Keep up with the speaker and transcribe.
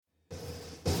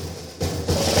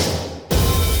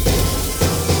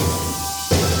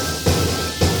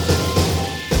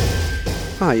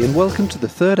Hi, and welcome to the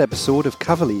third episode of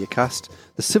Cavaliercast,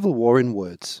 The Civil War in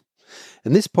Words.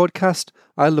 In this podcast,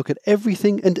 I'll look at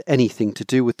everything and anything to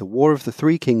do with the War of the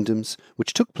Three Kingdoms,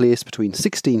 which took place between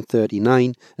 1639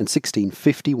 and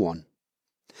 1651.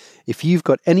 If you've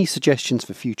got any suggestions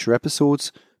for future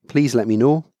episodes, please let me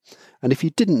know. And if you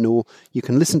didn't know, you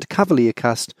can listen to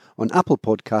Cavaliercast on Apple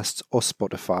Podcasts or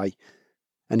Spotify.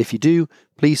 And if you do,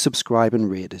 please subscribe and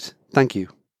rate it. Thank you.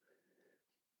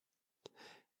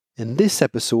 In this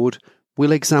episode,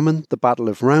 we'll examine the Battle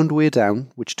of Roundway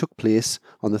Down, which took place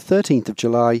on the 13th of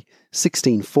July,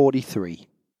 1643.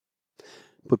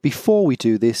 But before we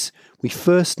do this, we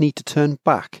first need to turn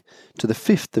back to the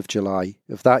 5th of July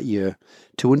of that year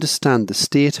to understand the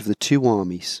state of the two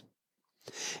armies.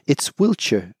 It's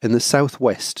Wiltshire in the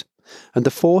southwest, and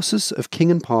the forces of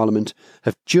King and Parliament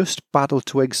have just battled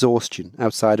to exhaustion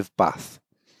outside of Bath.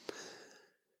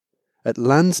 At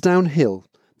Lansdowne Hill,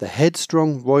 the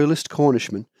headstrong royalist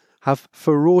Cornishmen have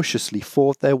ferociously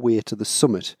fought their way to the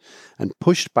summit and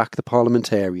pushed back the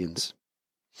parliamentarians.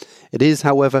 It is,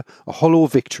 however, a hollow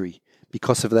victory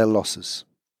because of their losses.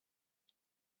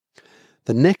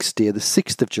 The next day, the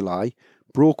 6th of July,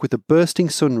 broke with a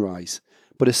bursting sunrise,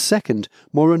 but a second,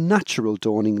 more unnatural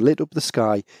dawning lit up the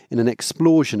sky in an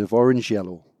explosion of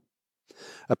orange-yellow.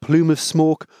 A plume of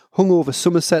smoke hung over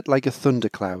Somerset like a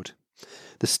thundercloud.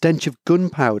 The stench of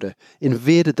gunpowder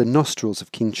invaded the nostrils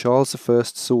of King Charles I's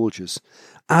soldiers,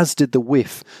 as did the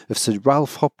whiff of Sir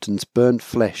Ralph Hopton's burnt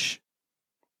flesh.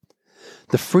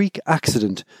 The freak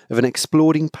accident of an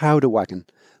exploding powder wagon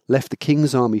left the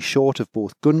King's army short of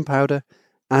both gunpowder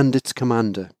and its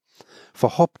commander, for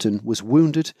Hopton was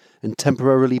wounded and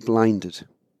temporarily blinded.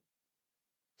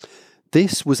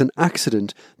 This was an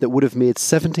accident that would have made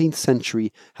 17th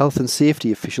century health and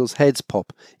safety officials' heads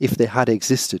pop if they had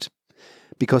existed,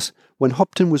 because when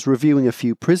Hopton was reviewing a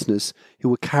few prisoners who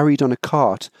were carried on a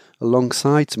cart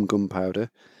alongside some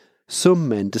gunpowder, some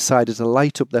men decided to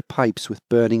light up their pipes with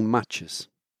burning matches.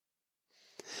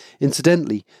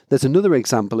 Incidentally, there's another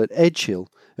example at Edgehill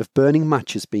of burning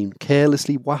matches being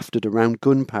carelessly wafted around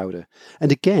gunpowder,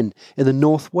 and again in the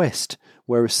northwest,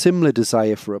 where a similar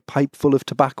desire for a pipe full of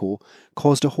tobacco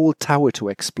caused a whole tower to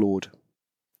explode.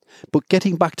 But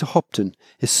getting back to Hopton,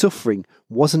 his suffering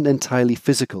wasn't entirely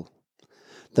physical.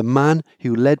 The man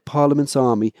who led Parliament's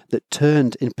army that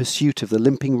turned in pursuit of the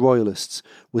limping royalists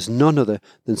was none other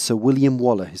than Sir William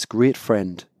Waller, his great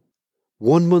friend.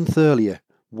 1 month earlier,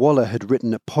 Waller had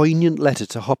written a poignant letter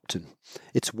to Hopton.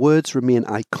 Its words remain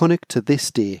iconic to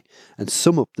this day and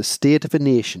sum up the state of a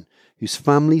nation whose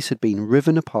families had been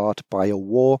riven apart by a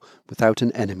war without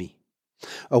an enemy.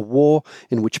 A war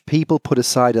in which people put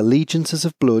aside allegiances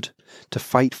of blood to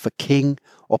fight for king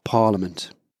or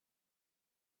parliament.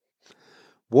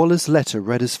 Waller's letter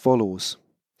read as follows: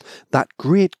 "That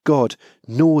great God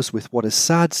knows with what a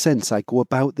sad sense I go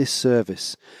about this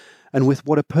service, and with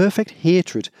what a perfect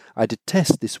hatred I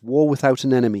detest this war without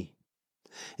an enemy.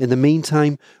 In the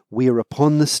meantime, we are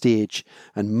upon the stage,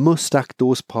 and must act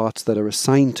those parts that are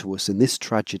assigned to us in this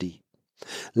tragedy.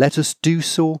 Let us do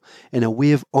so in a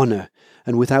way of honour,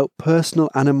 and without personal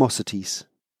animosities.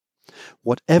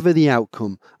 Whatever the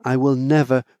outcome, I will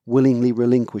never willingly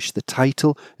relinquish the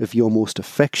title of your most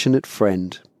affectionate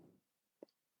friend."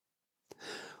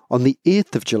 On the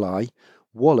 8th of July,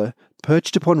 Waller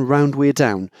perched upon Roundway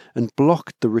Down and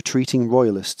blocked the retreating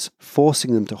royalists,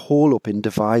 forcing them to haul up in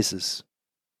Devizes.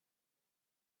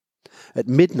 At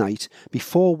midnight,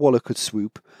 before Waller could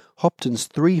swoop, Hopton's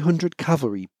 300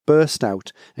 cavalry burst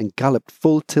out and galloped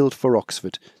full tilt for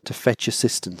Oxford to fetch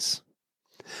assistance.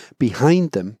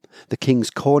 Behind them, the King's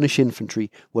Cornish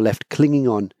infantry were left clinging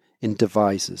on in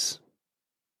Devizes.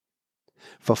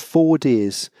 For 4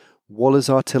 days, Waller's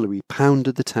artillery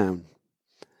pounded the town.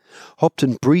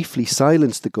 Hopton briefly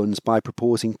silenced the guns by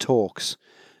proposing talks,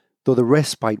 though the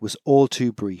respite was all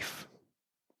too brief.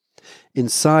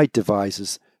 Inside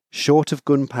Devizes, short of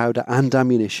gunpowder and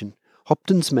ammunition,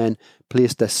 Hopton's men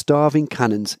placed their starving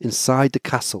cannons inside the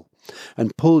castle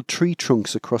and pulled tree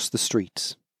trunks across the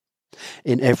streets.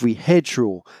 In every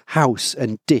hedgerow, house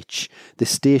and ditch they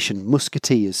stationed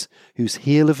musketeers, whose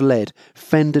hail of lead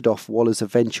fended off Waller's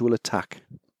eventual attack.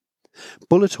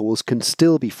 Bullet holes can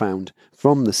still be found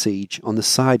from the siege on the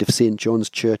side of St. John's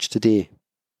Church today.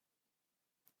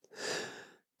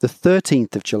 The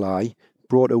 13th of July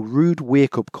brought a rude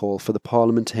wake-up call for the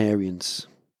parliamentarians.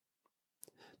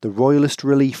 The royalist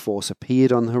relief force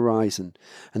appeared on the horizon,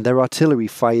 and their artillery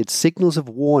fired signals of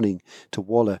warning to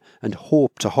Waller and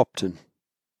hope to Hopton.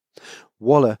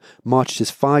 Waller marched his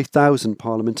 5,000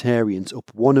 parliamentarians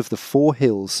up one of the 4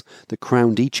 hills that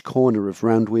crowned each corner of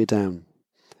Roundway Down.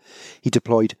 He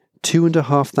deployed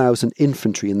 2,500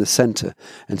 infantry in the centre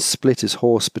and split his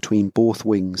horse between both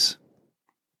wings.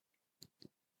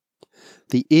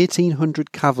 The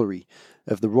 1,800 cavalry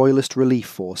of the Royalist relief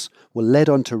force were led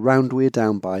on to Roundway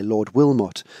Down by Lord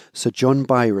Wilmot, Sir John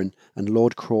Byron and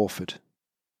Lord Crawford.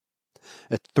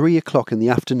 At 3 o'clock in the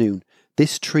afternoon,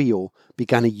 this trio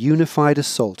began a unified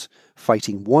assault,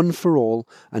 fighting one for all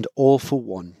and all for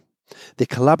one. They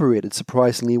collaborated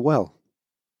surprisingly well.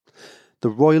 The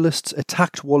Royalists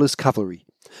attacked Waller's cavalry,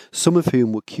 some of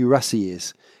whom were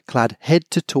cuirassiers, clad head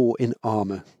to toe in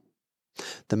armour.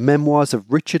 The memoirs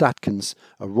of Richard Atkins,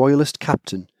 a Royalist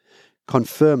captain,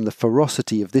 confirm the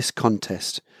ferocity of this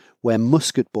contest, where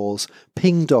musket balls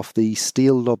pinged off these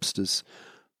steel lobsters,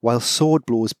 while sword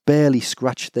blows barely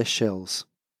scratched their shells.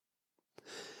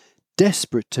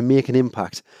 Desperate to make an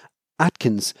impact,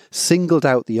 Atkins singled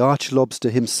out the arch-lobster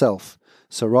himself,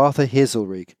 Sir Arthur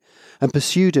Hazelrig, and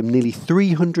pursued him nearly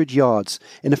 300 yards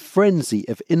in a frenzy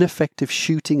of ineffective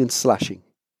shooting and slashing.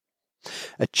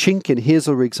 A chink in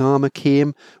Hazelrig's armour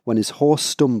came when his horse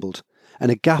stumbled,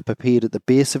 and a gap appeared at the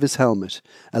base of his helmet,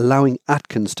 allowing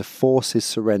Atkins to force his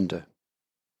surrender.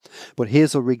 But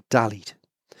Hazelrig dallied,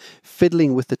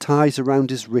 fiddling with the ties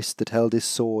around his wrist that held his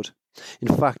sword. In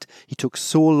fact, he took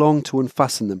so long to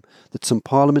unfasten them that some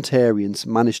parliamentarians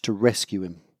managed to rescue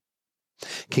him.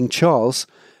 King Charles,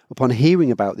 upon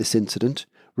hearing about this incident,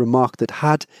 remarked that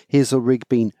had Hazelrig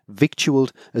been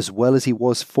victualled as well as he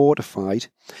was fortified,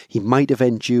 he might have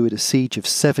endured a siege of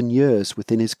 7 years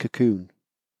within his cocoon.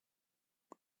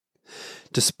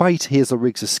 Despite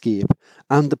Hazelrig's escape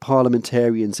and the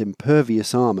parliamentarians'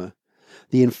 impervious armour,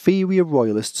 the inferior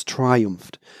Royalists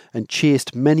triumphed and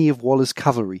chased many of Waller's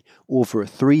cavalry over a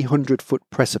 300-foot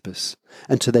precipice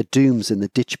and to their dooms in the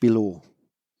ditch below.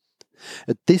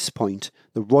 At this point,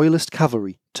 the Royalist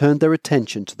cavalry turned their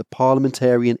attention to the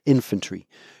parliamentarian infantry,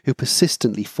 who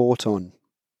persistently fought on.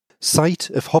 Sight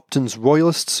of Hopton's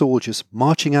Royalist soldiers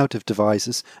marching out of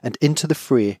Devizes and into the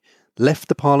fray left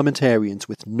the parliamentarians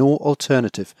with no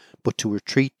alternative but to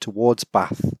retreat towards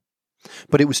Bath.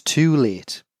 But it was too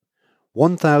late.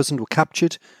 1,000 were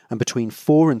captured and between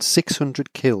 400 and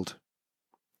 600 killed.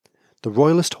 The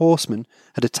Royalist horsemen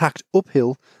had attacked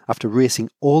uphill after racing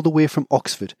all the way from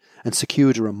Oxford and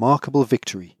secured a remarkable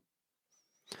victory.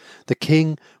 The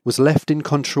king was left in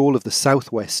control of the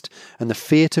southwest and the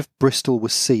fate of Bristol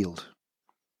was sealed.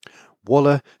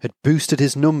 Waller had boosted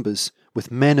his numbers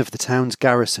with men of the town's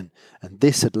garrison, and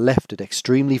this had left it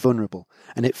extremely vulnerable,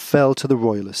 and it fell to the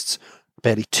Royalists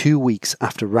barely 2 weeks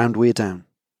after Roundway Down.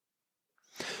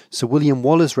 Sir William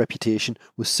Waller's reputation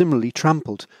was similarly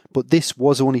trampled, but this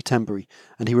was only temporary,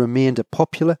 and he remained a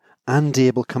popular and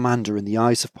able commander in the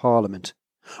eyes of Parliament,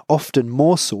 often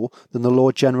more so than the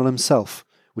Lord General himself,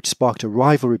 which sparked a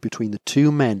rivalry between the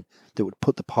two men that would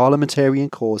put the parliamentarian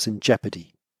cause in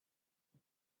jeopardy.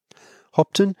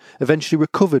 Hopton eventually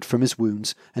recovered from his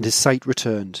wounds and his sight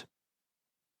returned.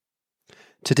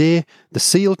 Today, the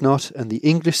Sealed Knot and the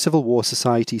English Civil War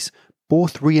Societies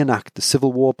both reenact the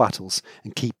Civil War battles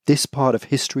and keep this part of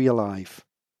history alive.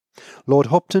 Lord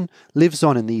Hopton lives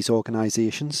on in these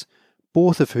organisations,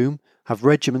 both of whom have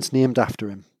regiments named after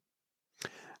him.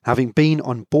 Having been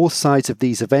on both sides of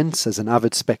these events as an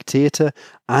avid spectator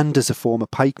and as a former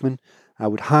pikeman, I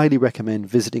would highly recommend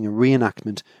visiting a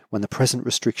reenactment when the present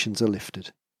restrictions are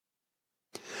lifted.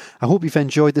 I hope you've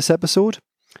enjoyed this episode.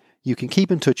 You can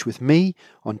keep in touch with me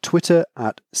on Twitter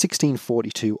at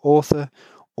 1642author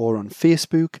or on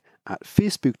Facebook at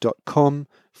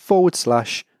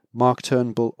facebook.com/Mark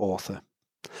Turnbull author.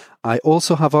 I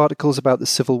also have articles about the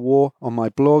Civil War on my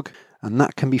blog, and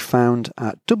that can be found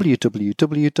at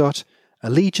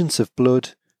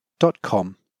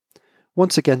www.allegianceofblood.com.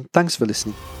 Once again, thanks for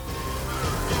listening.